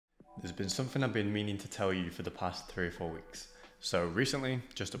There's been something I've been meaning to tell you for the past 3 or 4 weeks. So recently,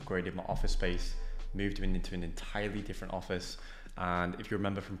 just upgraded my office space, moved into an entirely different office. And if you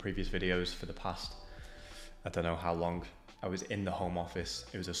remember from previous videos for the past, I don't know how long, I was in the home office.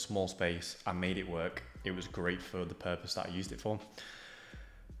 It was a small space. I made it work. It was great for the purpose that I used it for,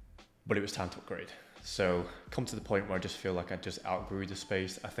 but it was time to upgrade. So come to the point where I just feel like I just outgrew the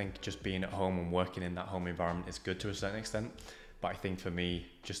space. I think just being at home and working in that home environment is good to a certain extent. But I think for me,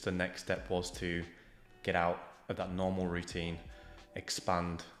 just the next step was to get out of that normal routine,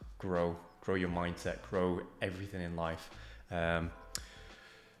 expand, grow your mindset, grow everything in life.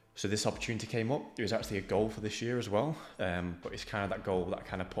 So this opportunity came up. It was actually a goal for this year as well. But it's kind of that goal that I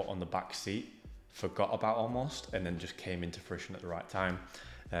kind of put on the back seat, forgot about almost, and then just came into fruition at the right time.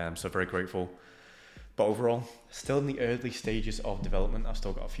 So very grateful. But overall, still in the early stages of development. I've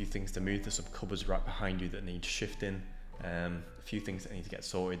still got a few things to move. There's some cupboards right behind you that need shifting. A few things that need to get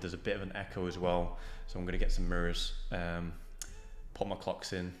sorted. There's a bit of an echo as well, so I'm going to get some mirrors, put my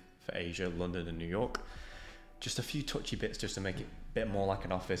clocks in for Asia, London and New York. Just a few touchy bits just to make it a bit more like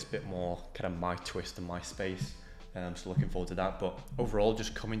an office, a bit more kind of my twist and my space. So looking forward to that. But overall,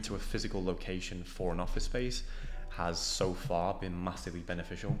 just coming to a physical location for an office space has so far been massively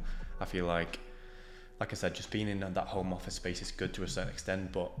beneficial. I feel like I said, just being in that home office space is good to a certain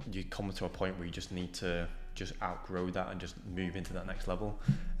extent, but you come to a point where you just need to just outgrow that and just move into that next level.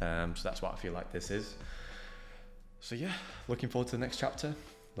 So that's what I feel like this is. So yeah, looking forward to the next chapter.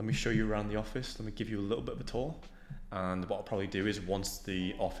 Let me show you around the office. Let me give you a little bit of a tour. And what I'll probably do is once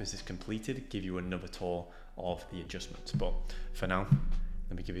the office is completed, give you another tour of the adjustments. But for now,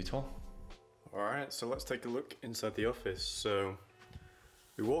 let me give you a tour. All right, so let's take a look inside the office. So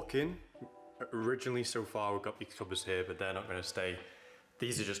we walk in. Originally, so far, we've got these cupboards here, but they're not going to stay.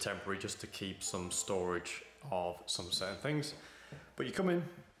 These are just temporary, just to keep some storage of some certain things. But you come in,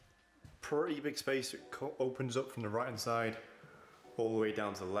 pretty big space. It opens up from the right hand side all the way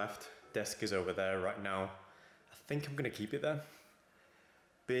down to the left. Desk is over there right now. I think I'm going to keep it there.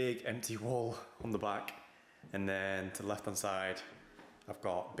 Big empty wall on the back, and then to the left hand side, I've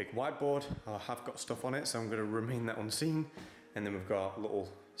got a big whiteboard. I have got stuff on it, so I'm going to remain that unseen. And then we've got a little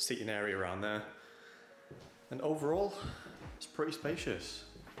seating area around there. And overall, it's pretty spacious.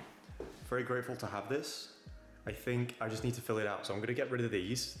 Very grateful to have this. I think I just need to fill it out. So I'm gonna get rid of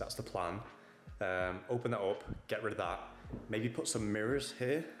these, that's the plan. Open that up, get rid of that. Maybe put some mirrors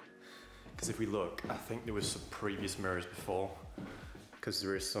here. Because if we look, I think there was some previous mirrors before. Because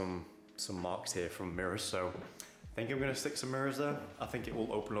there is some marks here from mirrors. So I think I'm gonna stick some mirrors there. I think it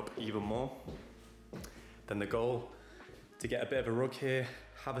will open up even more. Then the goal, to get a bit of a rug here,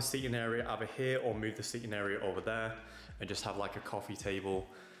 have a seating area either here or move the seating area over there and just have like a coffee table,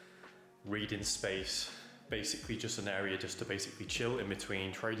 reading space, basically just an area just to basically chill in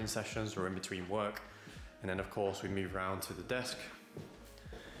between trading sessions or in between work. And then of course we move around to the desk.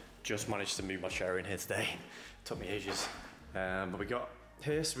 Just managed to move my chair in here today. Took me ages. But we got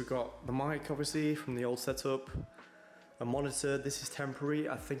here, so we've got the mic obviously from the old setup, a monitor. This is temporary.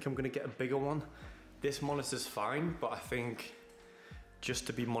 I think I'm gonna get a bigger one. This monitor's fine, but I think just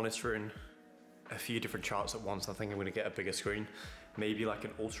to be monitoring a few different charts at once, I think I'm gonna get a bigger screen, maybe like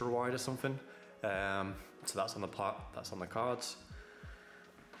an ultra wide or something. So that's on the cards.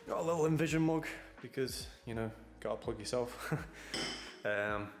 Got a little Envision mug because, you know, gotta plug yourself.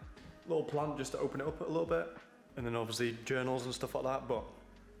 Little plant just to open it up a little bit, and then obviously journals and stuff like that. But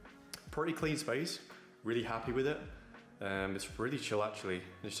pretty clean space. Really happy with it. It's really chill actually.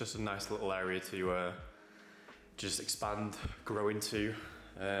 It's just a nice little area to just expand, grow into.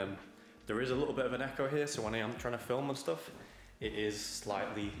 There is a little bit of an echo here, so when I am trying to film and stuff, it is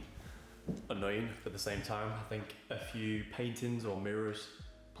slightly annoying, but at the same time, I think a few paintings or mirrors,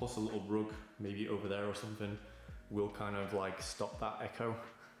 plus a little rug, maybe over there or something, will kind of like stop that echo.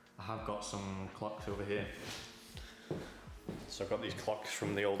 I have got some clocks over here. So I've got these clocks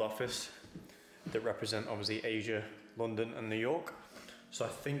from the old office that represent obviously Asia, London and New York. So I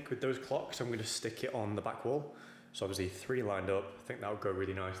think with those clocks, I'm going to stick it on the back wall. So obviously 3 lined up. I think that would go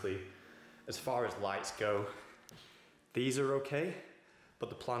really nicely. As far as lights go, these are okay. But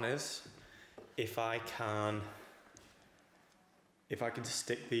the plan is, if I can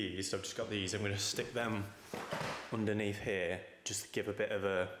stick these, so I've just got these, I'm going to stick them underneath here, just to give a bit of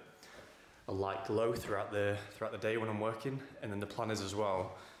a light glow throughout the day when I'm working. And then the plan is as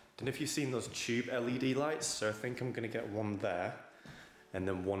well, and if you've seen those tube LED lights, so I think I'm going to get one there and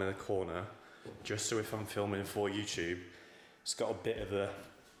then one in the corner, just so if I'm filming for YouTube, it's got a bit of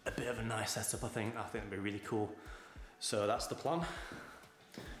a nice setup. I think it'd be really cool. So that's the plan.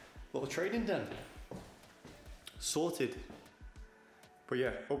 Little trading den, sorted. But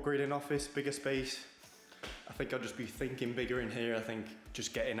yeah, upgrading office, bigger space. I think I'll just be thinking bigger in here. I think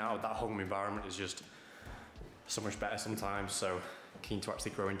just getting out of that home environment is just so much better sometimes. So keen to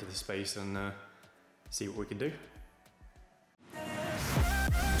actually grow into the space and see what we can do.